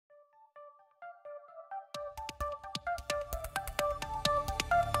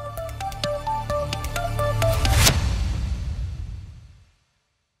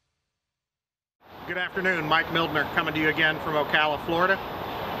Good afternoon, Mike Mildner coming to you again from Ocala, Florida.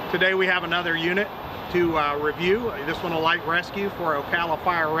 Today we have another unit to review. This one a light rescue for Ocala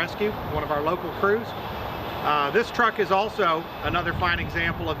Fire Rescue, one of our local crews. This truck is also another fine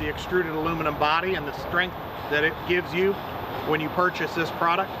example of the extruded aluminum body and the strength that it gives you when you purchase this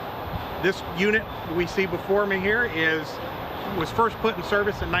product. This unit we see before me here was first put in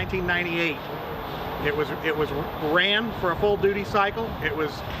service in 1998. It was ran for a full duty cycle. It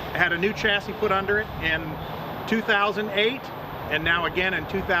had a new chassis put under it in 2008 and now again in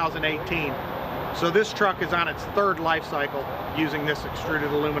 2018. So this truck is on its third life cycle using this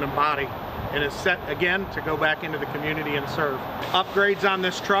extruded aluminum body and is set again to go back into the community and serve. Upgrades on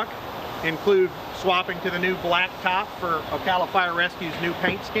this truck include swapping to the new black top for Ocala Fire Rescue's new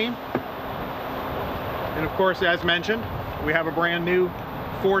paint scheme. And of course, as mentioned, we have a brand new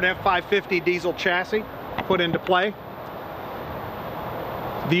Ford F550 diesel chassis put into play.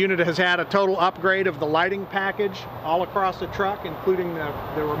 The unit has had a total upgrade of the lighting package all across the truck, including the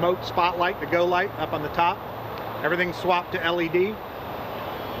remote spotlight, the go light up on the top. Everything's swapped to LED.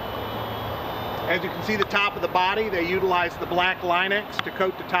 As you can see, the top of the body, they utilize the black Line-X to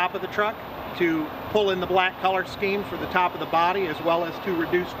coat the top of the truck to pull in the black color scheme for the top of the body, as well as to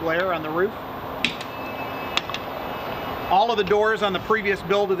reduce glare on the roof. All of the doors on the previous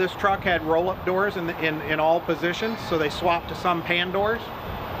build of this truck had roll-up doors in all positions, so they swapped to some pan doors.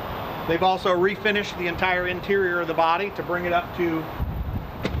 They've also refinished the entire interior of the body to bring it up to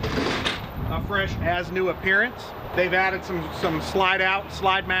a fresh, as-new appearance. They've added some slide-out,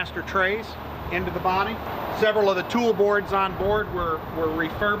 slide-master trays into the body. Several of the tool boards on board were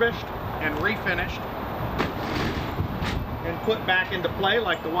refurbished and refinished and put back into play,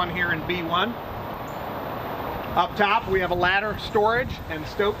 like the one here in B1. Up top, we have a ladder storage and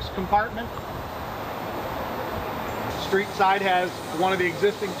Stokes compartment. Street side has one of the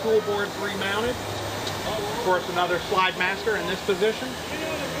existing tool boards remounted. Of course, another slide master in this position.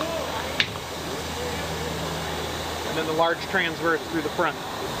 And then the large transverse through the front.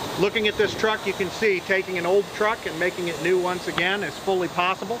 Looking at this truck, you can see taking an old truck and making it new once again is fully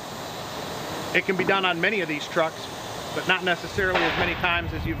possible. It can be done on many of these trucks, but not necessarily as many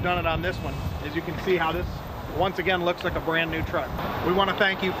times as you've done it on this one. As you can see how this once again looks like a brand new truck. We want to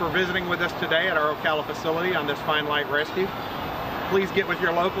thank you for visiting with us today at our Ocala facility on this fine light rescue. Please get with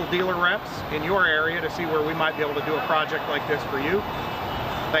your local dealer reps in your area to see where we might be able to do a project like this for you.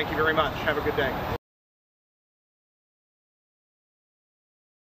 Thank you very much. Have a good day.